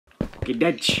Okay,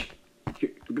 Dedji.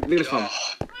 Look at this farm.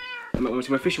 I'm gonna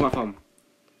see my fishing rod farm.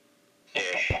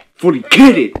 Yeah. Fully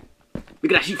get it.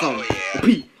 Look at that sheep farm. Oh, yeah. Oh,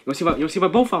 P. You wanna see my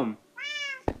bow farm?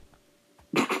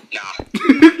 Nah.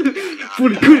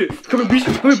 Fully get it. Come here, bitch.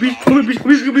 Come here, bitch. Come here, bitch.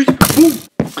 Come here, bitch. Boom.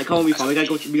 Like, call me farm. We gotta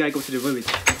go to the village.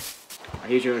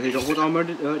 Here's your whole armor,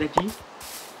 Dedji.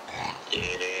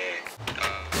 Yeah.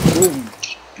 Boom.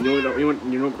 You know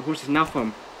what the horse is now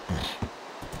from?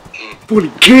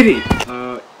 Fully get it.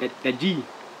 Dedji.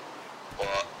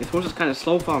 What? This horse is kind of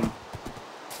slow farm.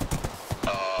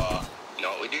 You know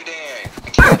what we do then?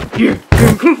 Here,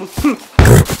 come on.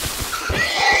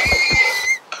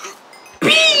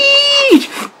 Beach!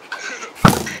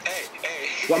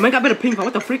 Hey. What, man got better ping, fam?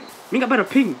 What the frick? Man got better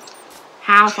ping.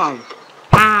 How, fam?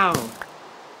 How? I'm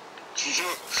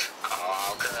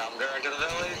going to the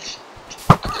village.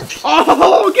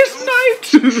 Oh, get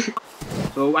sniped!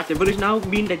 So at the village now,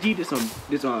 me and Dedji did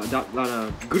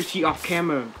good sheet off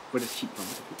camera for the sheep, fam.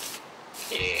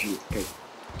 Yeah. Okay.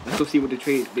 Let's go see what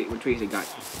trades they got.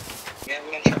 Yeah,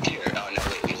 we're gonna truck here. Oh no,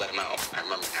 wait, we let him out. I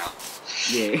remember now.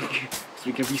 Yeah, so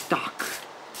we can restock.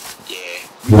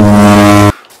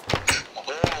 Yeah.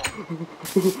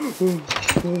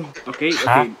 Okay.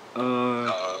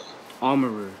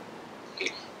 Armorer.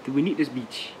 Do we need this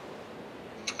beach?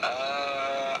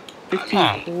 15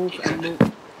 holes ammo.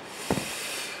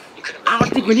 I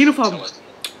don't think we need a farm.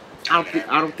 I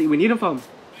don't think we need a farm.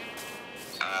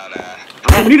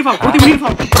 We need a farm. What do we need a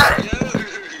farm?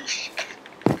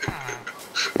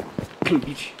 Clean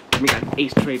beach. We got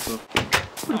ace trade, bro.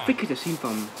 What the frick is the scene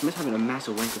farm? I'm just having a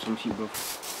massive wank or some shit, bro.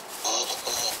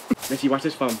 Let's see, watch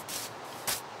this farm.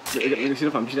 Let's see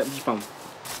the farm. See that beach farm.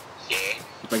 Yeah.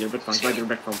 He's about to get a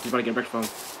wreck farm. He's about to get a wreck farm.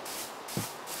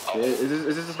 Is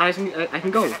this as high as I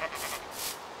can go? Yeah,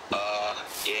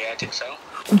 I think so.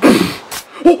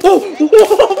 Oh!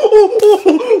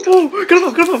 Get him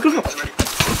up!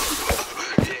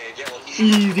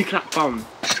 Easy clap farm.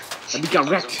 And we got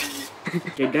wrecked.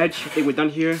 Okay, Dedji, I think we're done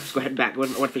here. Let's go head back.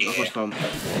 What fix our horse farm?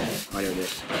 Oh, there it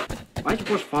is. Why is your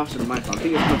horse faster than my farm? I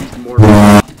think it's gonna be more.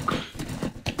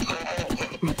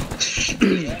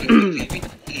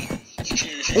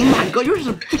 Oh my god, yours is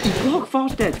a freaking block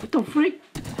fast, Dedji. What the frick?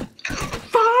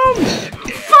 Farm!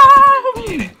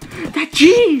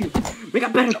 Dedji! We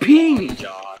got better ping!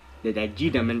 The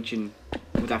Dedji dimension.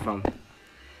 What's that from?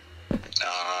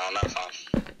 Not fun.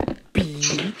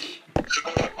 Beach?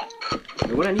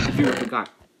 What I need to do, I forgot.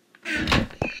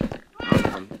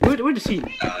 Where's the scene?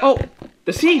 Oh!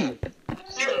 The scene!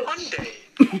 Unday!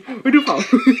 Where do you fall?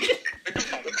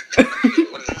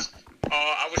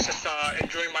 I was just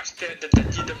enjoying my stay at the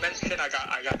Dedji Dimension. I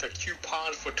got the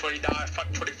coupon for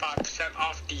 $25%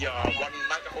 off the one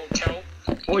night hotel.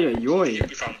 Oh yeah,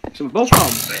 so both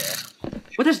from.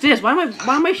 What is this? Why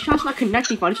am my shots not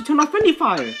connecting? Fam? Did you turn off friendly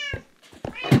fire?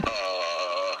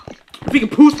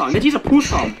 Freaking pools farm. Dedji's a pools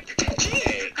farm.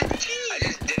 I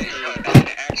just didn't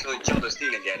actually kill the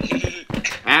scene again.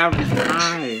 Every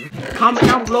time. Comment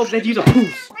down below if Dedji's a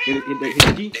pools.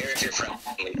 There's your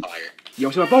friendly fire. Yo,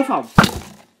 so both of them.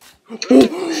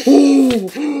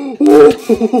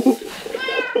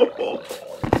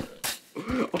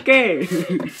 Okay.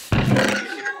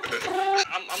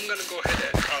 I'm gonna go ahead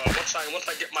and once I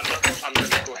get my levels, I'm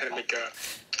gonna go ahead and make a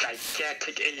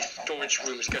gigantic storage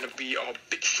room. It's gonna be a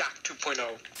big shack 2.0.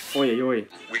 Oh yeah,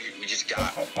 We just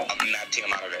got a massive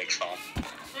amount of eggs farm.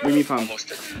 What do you mean farm?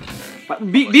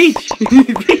 Beach! Beach!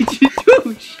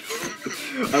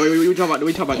 Wait, we talk about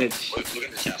this. Look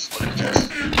at the chest.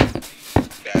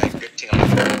 Yeah, good thing I'm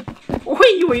Oi!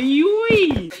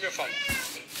 Come here, farm.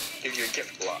 Give you a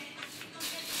gift block.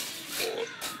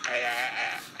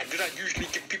 I do not usually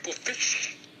give people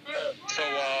fish, so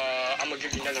I'm gonna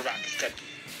give you another rack instead.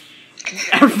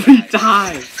 Every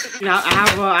time.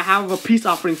 I have a peace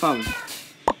offering farm. Hey,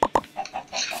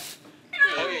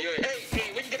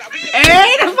 when you get out,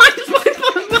 Hey, that's mine.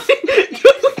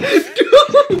 Dude.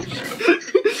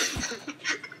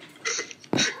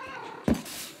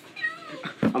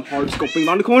 I'm hard scoping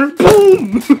around the corner.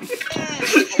 Boom!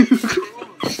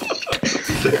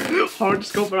 Hard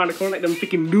scoping around the corner like them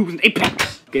freaking noobs in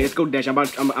Apex. Okay, let's go, Dash. I'm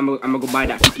gonna go buy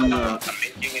that freaking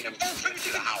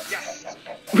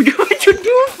What you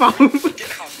do, fam?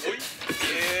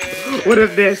 What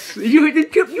is this? You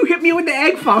hit me with the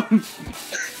egg, fam.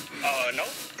 No.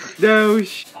 No.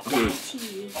 Okay.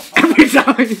 Every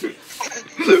time.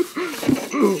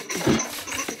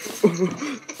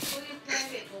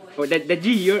 Oh,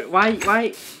 Dedji, you're why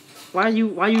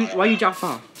you jump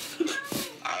far?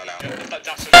 I don't know. I thought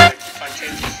Josh was like, if I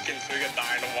change his skin so he could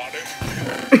die in the water.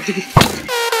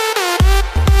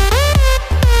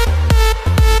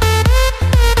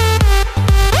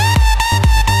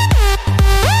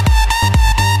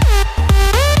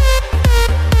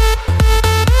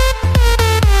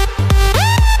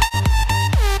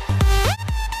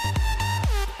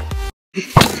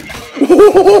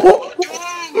 What's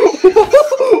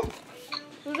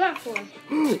that for?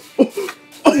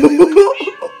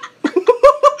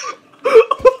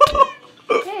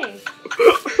 Hey,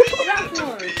 what's that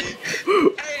for?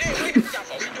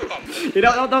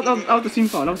 Yeah, that was the scene,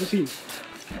 fam. That was the scene.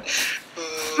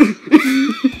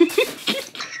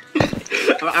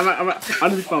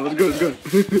 I'm just fun. It's good.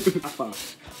 That's fun.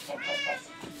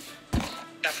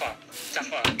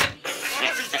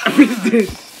 What is this?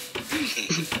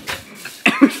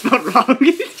 It's not wrong.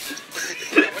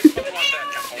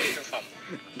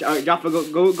 Jaffa, go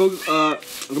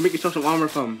make yourself some armor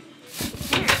from.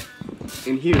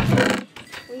 In here. What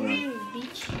do you mean,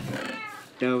 beach?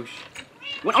 Doge.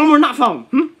 What armor not from?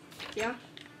 Yeah.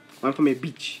 I'm from a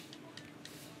beach.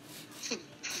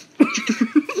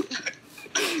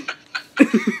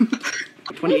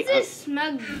 What is this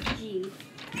smudgy?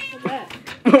 What's that?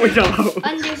 What we talking about?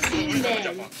 Undersea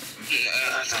bed. What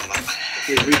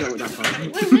are you talking about?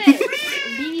 What is this?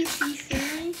 BBC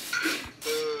series?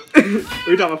 What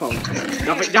are you talking about?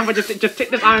 Jaffa, just take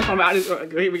this iron from out.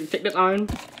 Take this iron.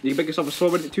 You can make yourself a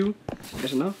sword with it too.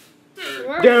 That's enough.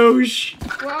 Doge.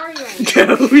 Where are you?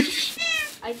 Doge.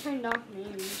 I turned off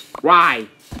names. Why?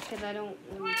 Because I don't.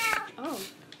 Oh.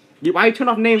 Why you turn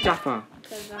off names, Jaffa?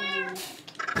 Because I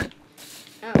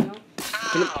don't know.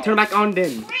 Turn it back on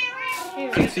then. Here.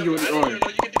 I can see you with the orange.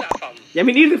 Yeah,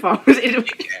 me neither, fam.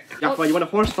 Jaffa, you want a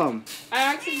horse, fam?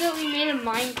 I accidentally made a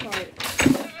minecart.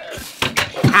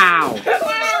 Ow. I'm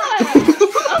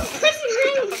pressing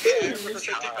random things.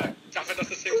 Jaffa does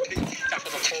the same thing.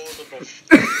 Jaffa's a horrible.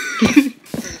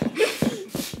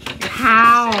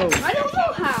 How? I don't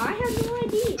know how. I have no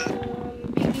idea.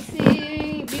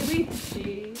 BBC.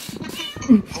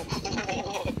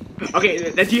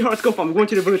 Okay, let's go, fam. We're going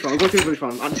to the village, fam.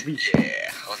 On the beach.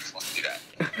 Yeah, let's do that.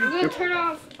 I'm gonna turn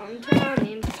on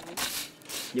names.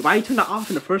 Yeah, why you turn that off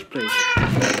in the first place?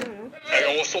 I don't know.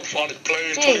 Hey, what's up, Sonic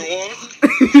Play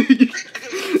Hey.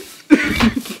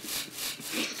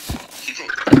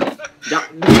 21?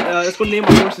 Yeah, let's go name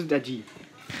our horses Dedji.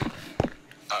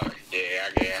 Oh, yeah,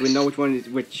 I guess. So we know which one is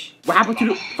which. What happened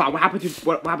to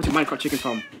Minecraft chicken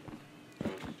farm?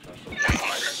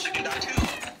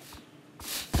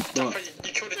 What?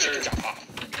 You killed the chicken, Jaffa.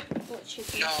 What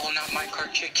chicken? No, not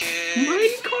Minecraft chicken.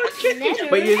 Minecraft chicken. Never.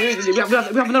 Wait, we have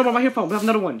another one right here, farm. We have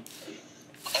another one.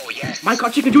 Oh, yes.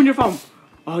 Minecraft chicken junior farm.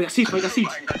 Oh, you got seeds, you got seeds.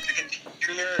 Minecraft chicken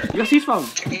junior. You got seeds, farm.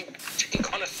 Chicken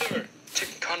connoisseur.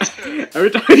 Chicken connoisseur.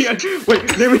 Every time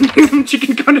wait, name him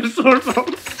chicken connoisseur,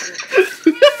 farm.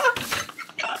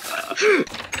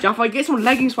 Jaffa, get some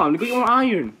leggings, fam. Get your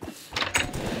iron.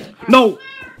 No.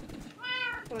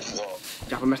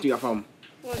 Jaffa messed you up, fam.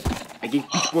 What? I gave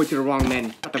Beach Boy to the wrong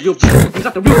man. Not the real Beach Boy. He's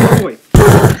not the real Beach Boy.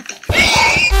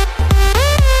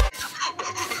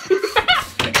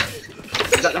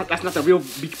 That's not the real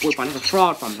Beach Boy, fam. That's a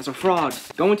fraud, fam. That's a fraud.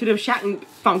 Go into the shack and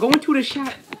fam. Go into the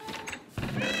shack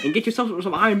and get yourself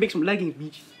some iron. Make some leggings,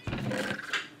 Beach.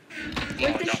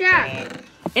 Where's the shack?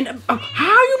 And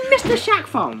how you missed the shack,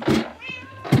 fam?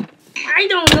 I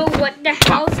don't know what the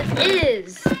house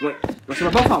is. Wait, what's in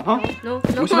my boat, fam? Huh? No.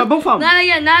 What's in my boat, fam? Not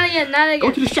again.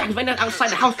 Go to the shack. It's right outside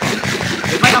the house.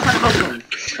 It's right outside the house, fam.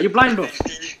 Are you blind,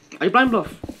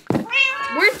 bluff?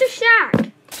 Where's the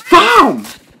shack? Fam!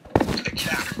 The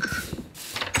jack.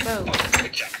 Bro. The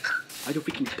jack. I don't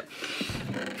freaking.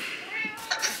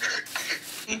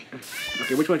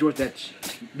 Okay, which one's yours? That's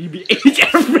BBH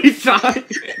every time.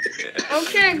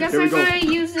 Okay, I guess Here we I'm go. gonna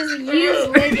use this used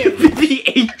leggings.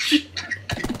 BBH.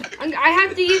 I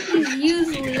have to use these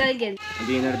used leggings. I'm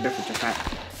being another beverage, I'm fat.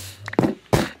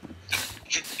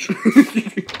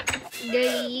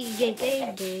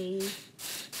 Gay.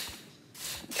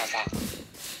 Jaffa.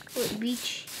 What,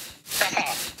 beach? Jaffa.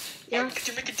 Yeah. Did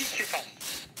you make a DQ from?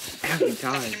 Every Did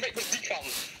time. you make a DQ from?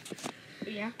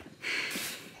 Yeah.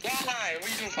 Why? What are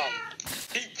you doing from?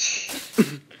 Beach.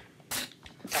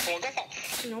 Jaffa, go from?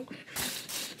 No.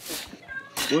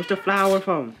 Where's the flower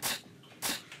from?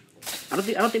 I don't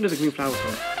think there's a green flower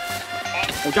from.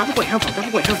 Oh, Jaffa got help from.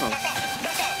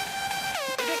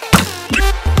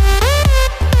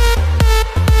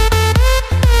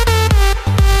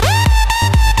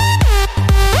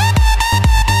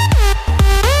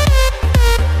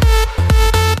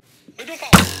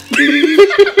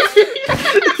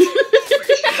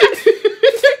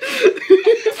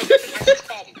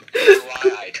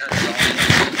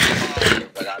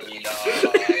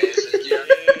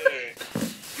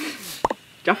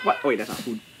 Jaffa, what? Oh wait, that's not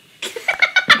food.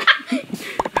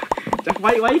 Jaffa,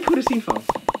 why you kill the scene, fam?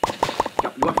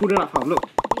 Jaffa, you want food or not, fam? Look.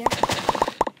 Yeah.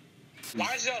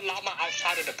 Why is there a llama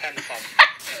outside of the pen from?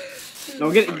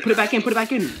 No, get it. Put it back in. Is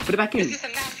this a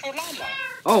natural llama?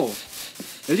 Oh.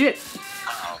 Legit.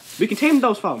 We can tame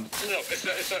those, fam. No, it's a.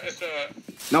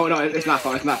 No, it's not,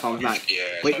 fam. It's not, fam. It's not. Yeah.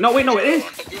 Wait, no, it is.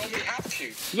 We only have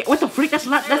to. Yeah, what the freak? That's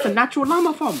a natural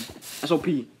llama, fam. That's OP.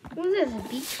 What is this, a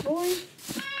beach boy?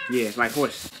 Yeah, it's my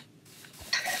horse.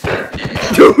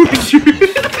 Dude, What's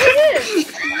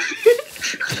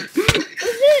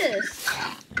this?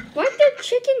 Why is the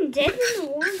chicken dead in the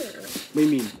water? what do you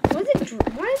mean? Why is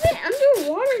it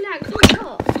underwater not coming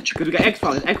up? Because we got egg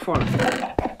farm. It's egg farm.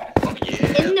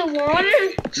 Yeah. In the water?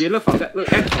 Yeah, look, fam.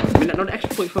 Look, egg farm. I mean, not the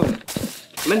extra point farm.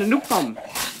 I mean, the noob farm.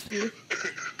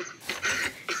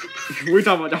 We're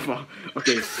talking about that farm.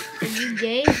 Okay. Are you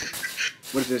gay?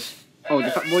 What is this? Oh,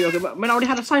 the fat boy. Okay, man, I already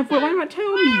had a sign for it. Why didn't you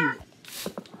tell me?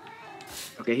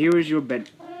 Okay, here is your bed.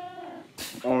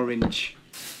 Orange.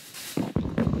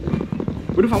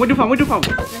 Where do farm?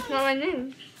 That's not my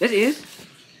name. Yes, it is.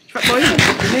 Fat boy,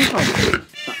 what's your name from?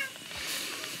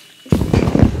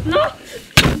 No.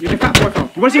 You're the fat boy from.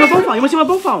 You wanna see my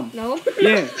bow farm? No.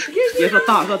 Yeah. Yes, I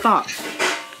thought.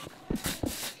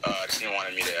 Just didn't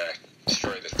want me to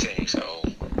destroy the thing, so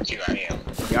here I am.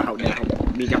 Okay, I'll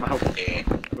help. Me, Jeff, I'll help. Yeah.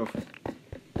 Go.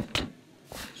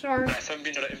 Sorry. I haven't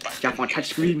been to the invite. Jeff on touch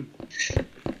screen.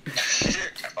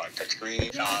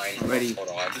 Touchscreen. Fine. Ready. Hold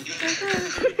on.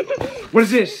 What is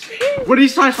this? What are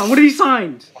these signs from? What are these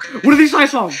signs from? What are these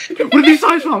signs from? Fam, what are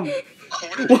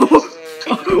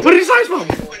these signs from?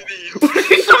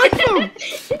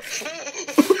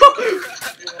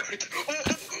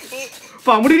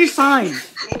 Fam, what are these signs?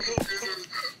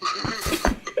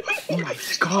 Oh my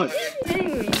god.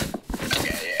 Anyway.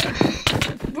 Okay, yeah.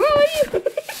 Bro, you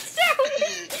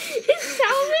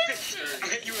salmon?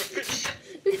 You a fish.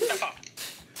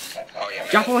 Oh yeah.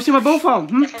 Jeff, wanna see my bow farm?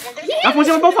 Jeff, wanna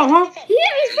see my bow farm, huh? He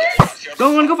hit me first.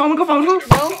 Go farm, huh?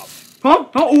 No. Huh?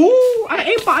 Ooh, I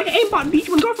got aimbot, beach,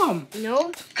 wanna go farm.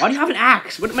 No. Why do you have an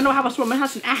axe? Man don't have a sword, man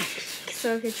has an axe.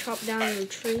 So I could chop down the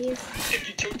trees. If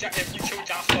you kill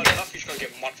Jasper enough, he's gonna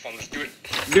get mud from us. Do it.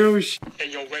 Douche. Hey,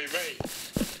 yo, Ray.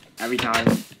 Every time.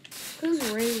 Who's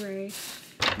Ray?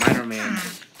 Minor Man.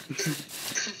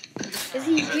 Is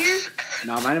he here?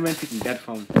 Nah, Minor Man's freaking dead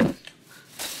phone.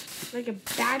 Like a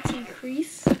batty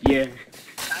crease? Yeah.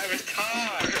 Every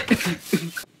time.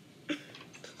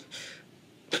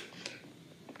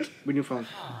 With your phone.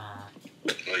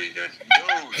 What are you doing?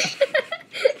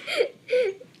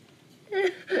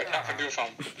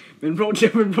 When broke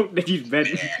Dedji's bed.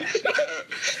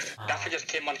 Daffy just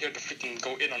came on here to freaking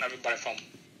go in on everybody from.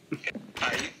 You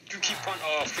keep on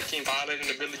freaking violating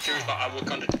the villagers, but I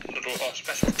work on the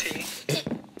special team.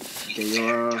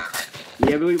 Okay,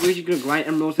 yeah, we're just gonna grind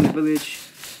emeralds in the village.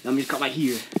 Let me just cut right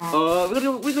here.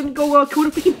 We're gonna go kill the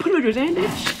freaking pillagers, ain't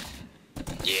it?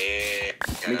 Yeah.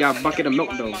 We got a bucket of milk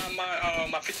though.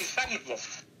 My freaking satin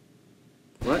wolf.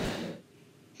 What?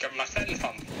 Got my satin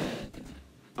from.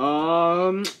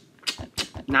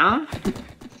 Nah.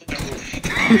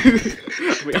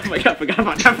 I forgot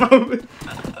about that phone.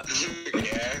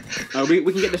 Yeah. We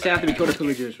can get this after we kill the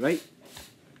pillagers, right?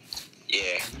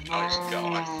 Yeah. I was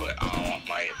going, but I don't want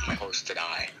my horse to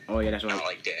die. Oh yeah, that's right. Not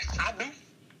like this. I do.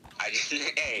 I just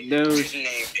named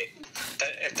it.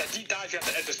 If the deep dive, you have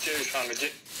to end the series from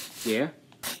legit. Yeah.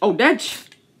 Oh, Dedge!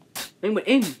 Man went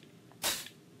in.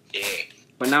 Yeah.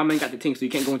 But now man got the thing, so you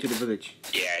can't go into the village.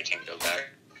 Yeah, I can't go there.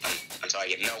 Until I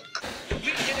get milk. If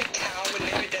we get a cow and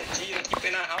name it Dedji and keep it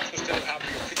in our house instead of having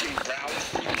a freaking brown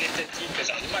sheep named Dedji,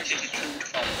 because I might get food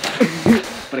from.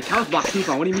 But a cow's blocked too,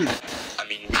 what do you mean? I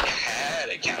mean, we had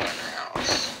a cow in our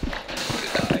house. But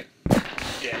it died.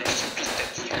 Yeah, it's just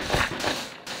Dedji.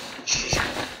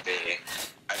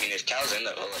 I mean, there's cows in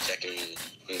the village. I can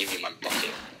give you my bucket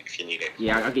if you need it.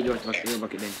 Yeah, I'll get yours your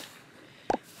bucket then.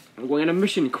 I'm going on a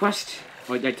mission quest.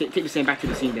 Oh, yeah, take the same back to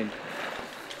the scene then.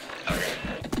 Okay.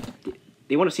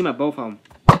 They want to see my bow farm.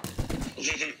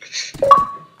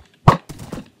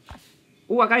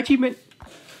 Oh, I got achievement.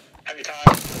 Every time.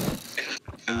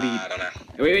 I don't know.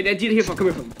 Wait, Dedji, here from, come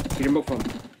here from. Here's your bow farm.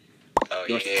 Oh,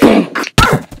 Yours. yeah.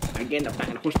 Again, I'm back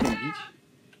in the horse on the beach.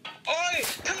 Oi!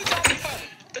 Tell me about the fun!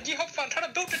 The G-Hop fun! Try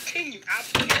to build the team, you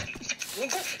absolute...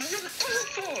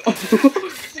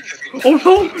 Oh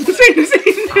no! The same!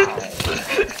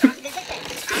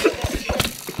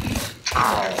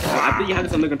 I think you have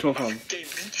this under control from.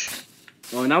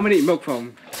 Oh, now I'm gonna eat milk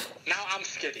from. Now I'm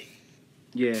skidding.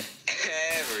 Yeah.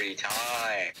 Every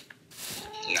time.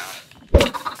 Nah.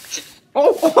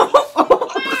 Oh!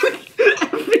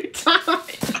 Every time!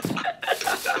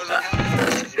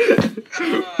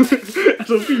 That's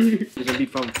a beat. There's a beat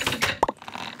from.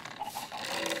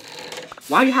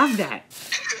 Why you have that?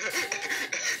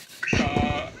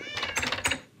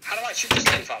 How do I shoot this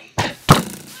thing from?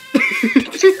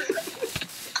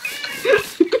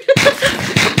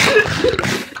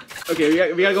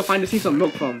 Okay, we gotta go find some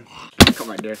milk from. Cut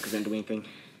right there, cause I didn't do anything.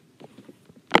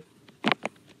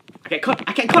 I can't cut foam!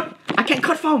 I can't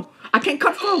cut foam! I can't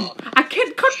cut foam! I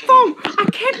can't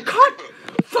cut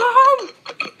foam!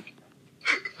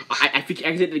 I think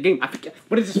exited the game.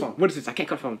 What is this foam? What is this? I can't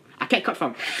cut foam. I can't cut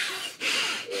foam.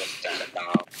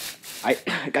 I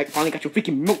finally got your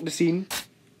freaking milk the scene.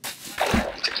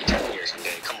 It took you 10 years,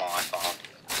 Unday. Come on, Bob.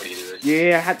 What are you doing?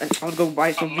 Yeah, I was go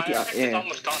buy some freaking. Yeah. It's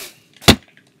almost done.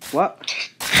 What?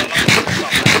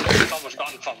 It's almost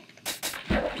done, fam.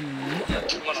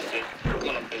 Come on, Unday.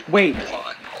 Wait. Come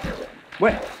on.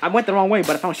 What? I went the wrong way,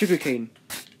 but I found sugarcane.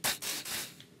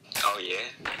 Oh, yeah?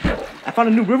 I found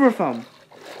a new river foam.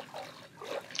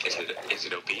 Is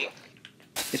it OP?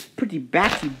 It's pretty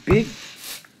batty big.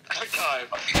 Okay.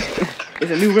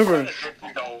 It's a new river.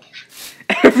 No.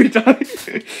 Every time.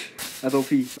 That's OP.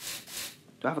 Do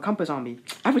I have a compass on me?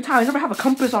 Every time I never have a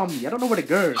compass on me. I don't know where to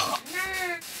go.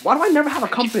 Why do I never have a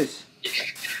compass? I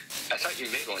thought you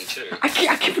made one too. I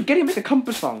keep forgetting to make a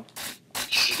compass phone.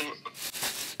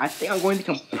 I think I'm going the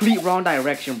complete wrong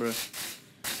direction, bro.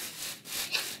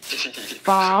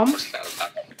 Farm.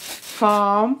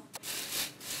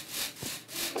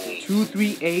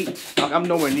 238. I'm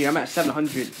nowhere near. I'm at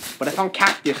 700. But I found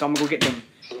cactus, so I'm gonna go get them.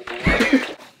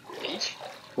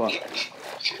 What?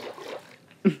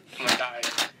 I'm gonna die.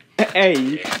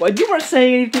 Hey, well, you weren't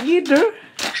saying anything either.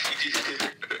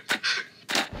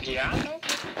 Yeah, I know.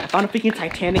 Found a freaking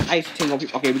Titanic ice thing.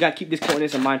 Okay, we gotta keep this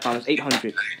coordinates in mind, found. It's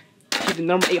 800. Keep the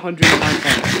number 800 in mind,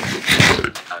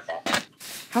 found.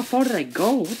 How far did I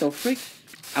go? What the frick?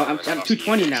 I'm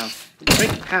 220 now. What the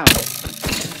frick? How?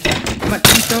 I'm at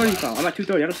 230, found. I'm at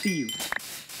 230. I don't see you.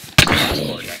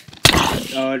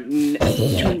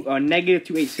 Negative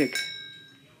 286.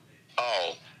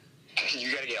 Oh.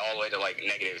 You gotta get all the way to like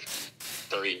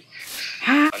 -3.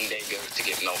 Huh? Unday goes to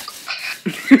get milk.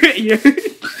 Yeah.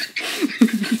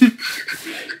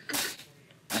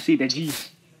 I see that G.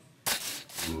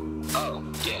 Oh,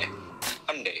 yeah.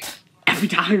 Unday. Every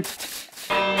time.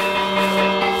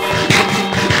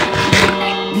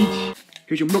 Peach.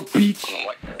 Here's your milk, Peach.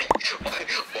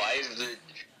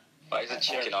 Why is the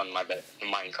chicken on my bed? The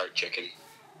minecart chicken.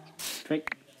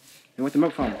 Frick. And where's the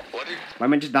milk from? What did... Why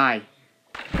man just die?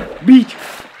 Beach!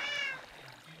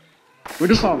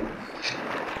 Where's the phone?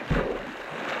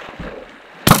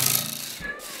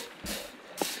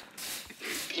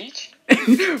 Peach?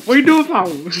 What you doing,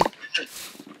 phone?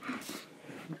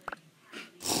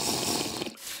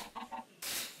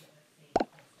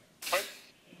 What?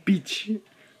 Beach.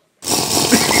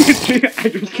 I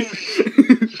don't care.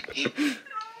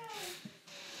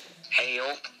 Hail.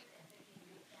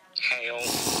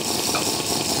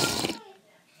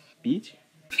 Beach?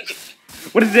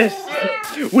 What is this?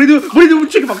 What are you doing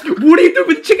with chicken farm? What are you doing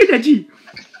with the chicken, Dedji?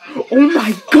 Oh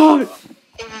my god!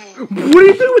 What are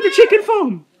you doing with the chicken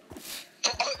farm?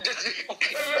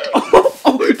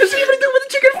 Oh, this is what you do with the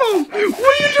chicken farm!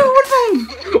 What are you doing with farm?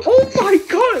 Oh my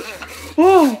god!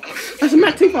 Oh, that's a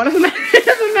mat thing, farm. That's a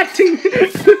mat thing.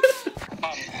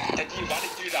 Dedji, why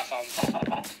did you do that, fam?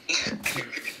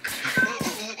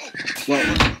 What?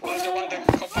 Why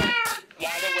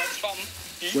the webs, fam?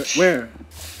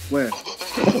 Where?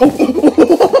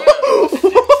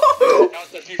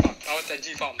 That was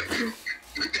Dedji, fam.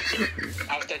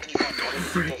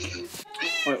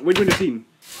 Alright, we're doing the scene.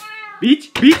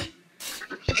 Beach?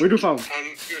 Where do you found? Look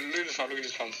at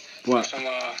this, fam. What? Some,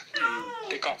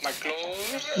 take off my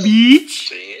clothes.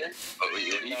 Beach? Yeah. What are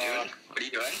you doing? What are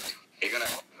you doing? You're gonna...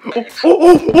 What the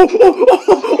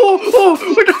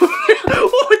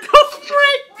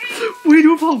frick? What are you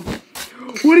doing, fam?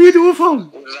 What are you doing, fam?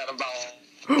 What is that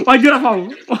about? Why do that, fam?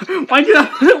 Why do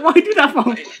that,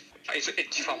 fam? It's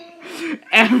itchy, fam.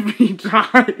 Every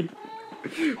time.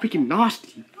 Freaking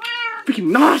nasty.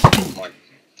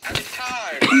 Every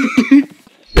time.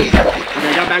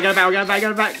 Okay, I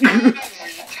got it back.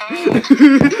 Let's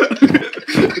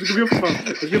give me a phone.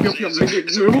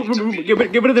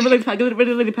 Get rid of the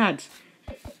lily pads.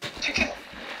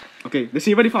 Okay, let's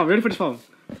see. Ready for this phone?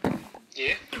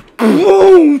 Yeah.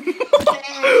 Boom!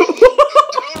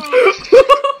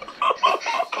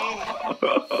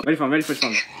 Ready for this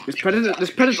phone. This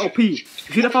predator's OP. You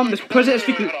see that phone? This predator is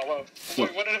freaking...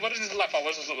 What does this look like? What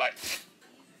does this look like?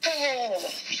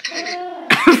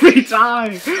 Every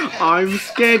time! I'm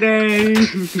scared.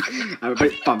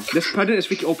 Fam, this predator is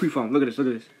freaking OP, fam. Look at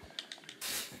this.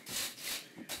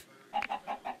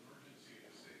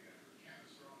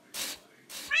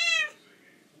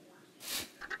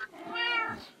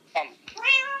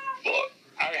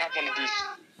 I have one of these.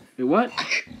 Wait, what? I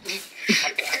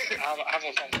have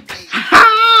one from. How?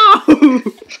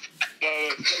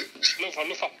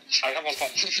 I have one phone.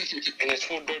 And it's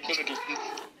full durability.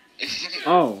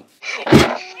 Oh.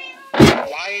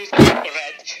 Why is it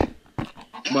red?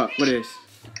 What is?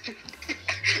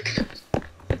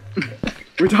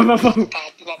 We're talking about phone.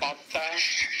 About that.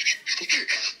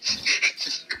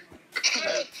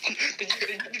 Did you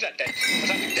do that then? Was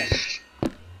that you then?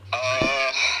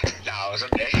 No, it was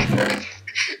okay.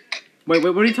 Wait,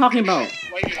 what are you talking about?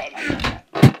 Why are you not doing that?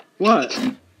 What?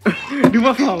 Do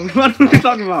what phone? What are you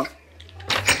talking about?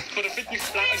 For the fitness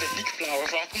flower and the dick flower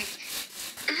from.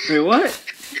 Wait, what?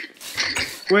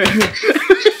 Wait.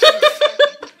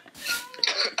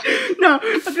 No,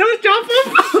 that was John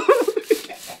phone.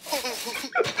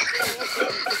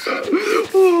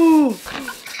 Oh.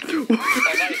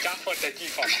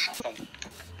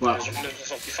 Wow.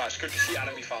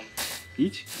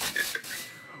 Each?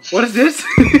 What is this?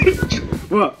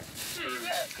 What?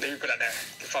 Then you put that there.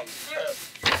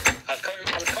 I was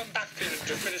coming back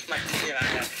to finish my thing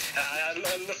and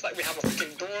it looks like we have a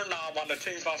freaking doorknob on the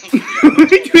thing from.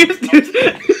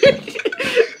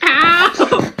 Ow!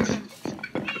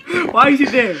 Why is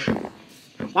it there?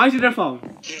 Why is it there, fam?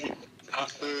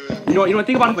 You know what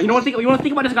think about it? You want to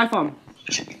think about this guy, fam?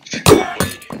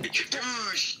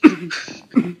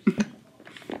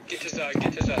 Get his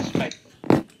like.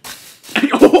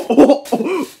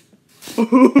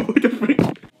 What the frick?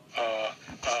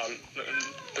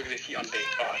 Look at this heat on day.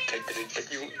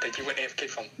 Did you went AFK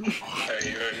from? Where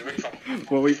from?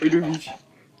 What are you doing, Beach?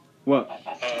 What?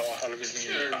 Let me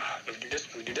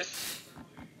do this.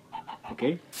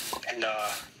 Okay. And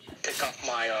take off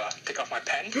my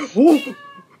pen. Oh,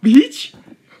 Beach?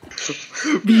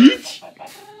 Beach?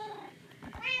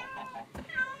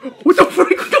 What the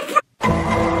frick? What the frick?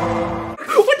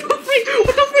 What the frick?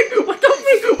 What the frick? What the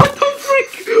frick? What the frick?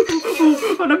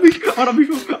 What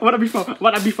that be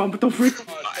from? What the frick?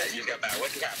 You got back.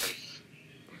 What happened?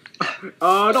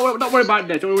 Don't worry about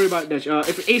that. Don't worry about that.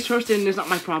 If it Ace first, then it's not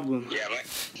my problem. Yeah, right.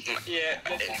 Yeah,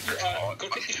 go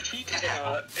take your cheat.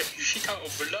 If you cheat out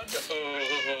of blood,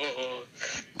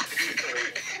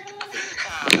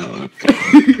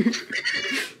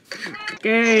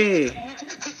 Okay.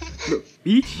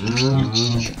 Beach? I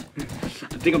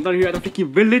think I'm done here at the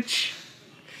freaking village.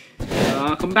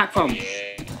 Come back from.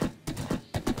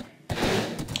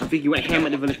 I think you went ham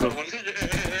at the village, bro.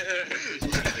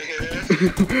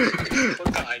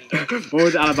 What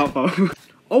was it all about, bro?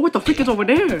 Oh, what the frick is over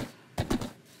there?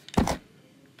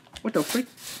 What the frick?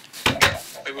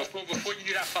 Wait, before you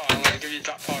do that phone, I'm gonna give you a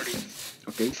drop party.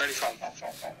 Okay. Ready phone.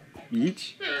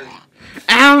 Beach?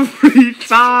 Every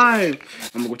time!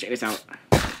 I'm gonna go check this out.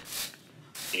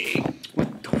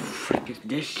 What the frick is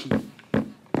this?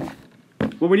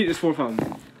 What we need this for, fam?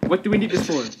 What do we need this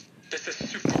for? This is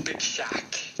super big shack.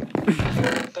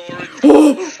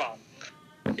 Oh! Fun.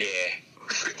 Yeah.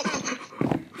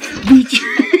 Beach!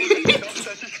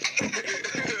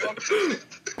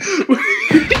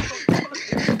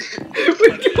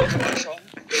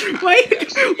 Wait,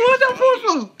 what was that for?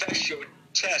 That's your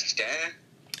chest, eh?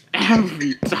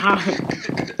 Every time.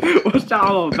 What's that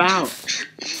all about?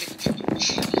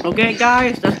 Okay,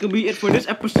 guys, that's gonna be it for this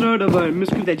episode of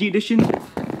Mincequeef Dedji Edition.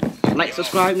 Like,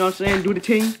 subscribe, know what I'm saying? Do the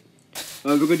thing.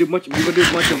 We're gonna do much of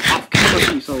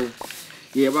off-camera, so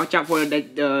yeah, watch out for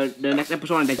the next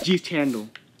episode on that G's channel.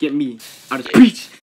 Get me out of the streets.